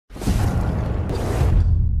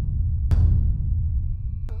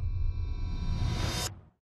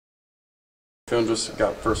Feeling just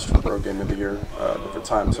got first road game of the year, different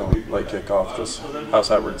time zone, late kickoff. Just how's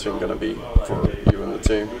that routine going to be for you and the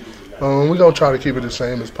team? We're going to try to keep it the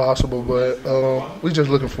same as possible, but we're just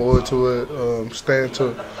looking forward to it, staying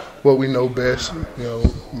to what we know best,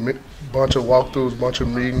 bunch of walkthroughs, bunch of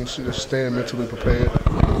meetings, just staying mentally prepared.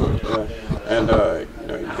 Yeah. And,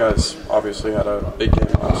 you guys obviously had a big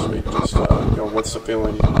game last week. Just, what's the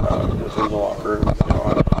feeling within the locker room?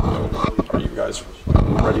 Are you guys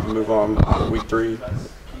ready to move on week 3?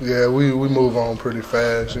 Yeah, we move on pretty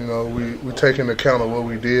fast. We take into account of what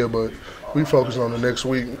we did, but we focus on the next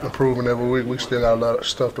week, improving every week. We still got a lot of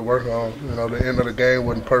stuff to work on. The end of the game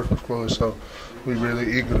wasn't perfect for us, so we're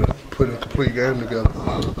really eager to put a complete game together.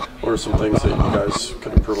 What are some things that you guys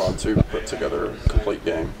could improve on to put together a complete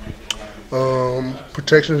game?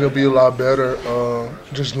 Protections will be a lot better.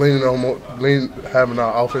 Just having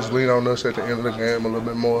our offense lean on us at the end of the game a little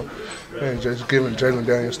bit more, and just giving Jalen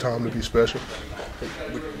Daniels time to be special.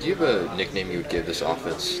 Do you have a nickname you would give this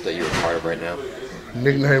offense that you're a part of right now?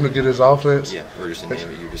 Nickname to get his offense? Yeah, or just a name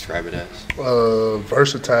that you describe it as?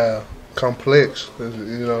 Versatile, complex.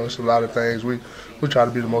 It's a lot of things. We try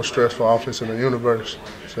to be the most stressful offense in the universe.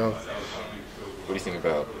 So, what do you think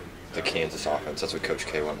about the Kansas offense? That's what Coach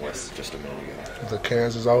K went with just a minute ago. The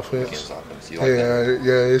Kansas offense? Kansas offense. You like that?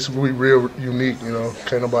 Yeah, it's real unique.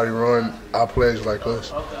 Can't nobody run our plays like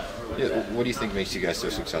us. Yeah, what do you think makes you guys so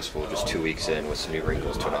successful just 2 weeks in with some new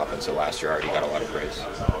wrinkles to an offense that last year already got a lot of praise?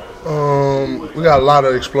 We got a lot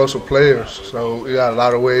of explosive players, so we got a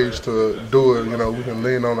lot of ways to do it. We can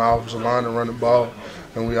lean on the offensive line and run the ball,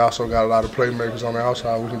 and we also got a lot of playmakers on the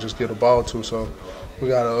outside we can just get the ball to. So we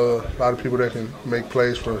got a lot of people that can make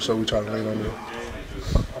plays for us, so we try to lean on them.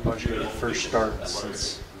 Armaj, your first start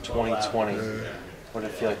since 2020. What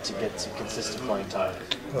did it feel like to get some consistent playing time?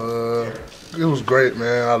 It was great,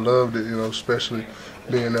 man. I loved it, especially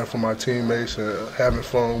being there for my teammates and having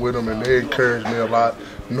fun with them. And they encouraged me a lot,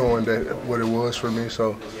 knowing that what it was for me.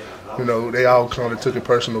 So, they all kind of took it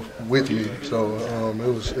personal with me. So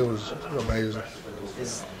it was amazing.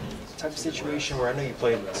 Is the type of situation where I know you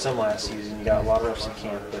played some last season, you got a lot of reps in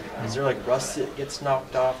camp, but is there rust that gets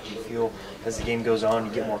knocked off? Do you feel as the game goes on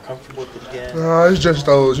you get more comfortable with it again? It's just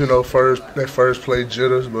those, first play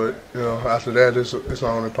jitters, but after that it's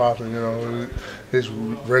on and popping. It's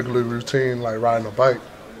regular routine like riding a bike.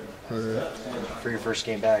 Yeah. For your first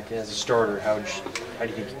game back as a starter, how do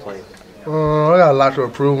you think you played? I got a lot to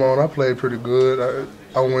improve on. I played pretty good.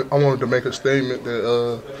 I wanted to make a statement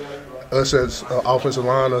that us as offensive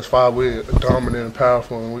line, us 5, we're dominant and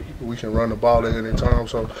powerful, and we can run the ball at any time.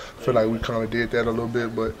 So I feel like we kind of did that a little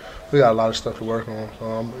bit, but we got a lot of stuff to work on. So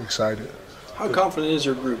I'm excited. How confident is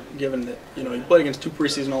your group, given that you played against 2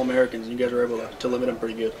 preseason All-Americans and you guys were able to limit them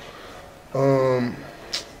pretty good?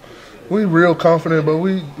 We real confident, but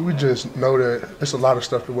we just know that it's a lot of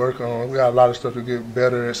stuff to work on. We got a lot of stuff to get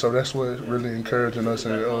better at, so that's what's really encouraging us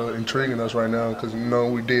and intriguing us right now, because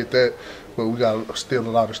we did that, but we got still a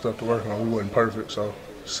lot of stuff to work on. We wasn't perfect, so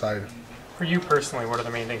excited. For you personally, what are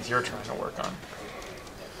the main things you're trying to work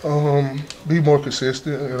on? Be more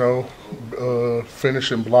consistent,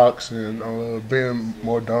 finishing blocks and being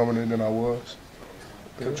more dominant than I was.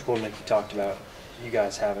 Coach Golden, you talked about you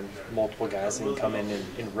guys having multiple guys that can come in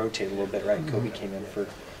and rotate a little bit, right? Kobe came in for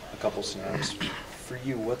a couple snaps. For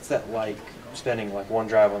you, what's that like, spending one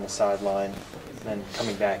drive on the sideline and then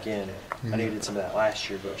coming back in? I know you did some of that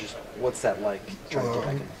last year, but just what's that like, trying to get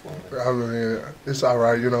back in the flow? I mean, it's all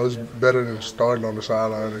right. It's better than starting on the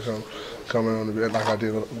sideline and coming on the bench like I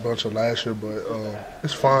did a bunch of last year, but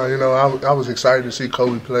it's fine. I was excited to see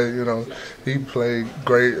Kobe play. He played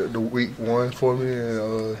great the week 1 for me,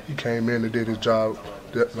 and he came in and did his job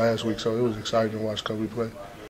last week, so it was exciting to watch Kobe play.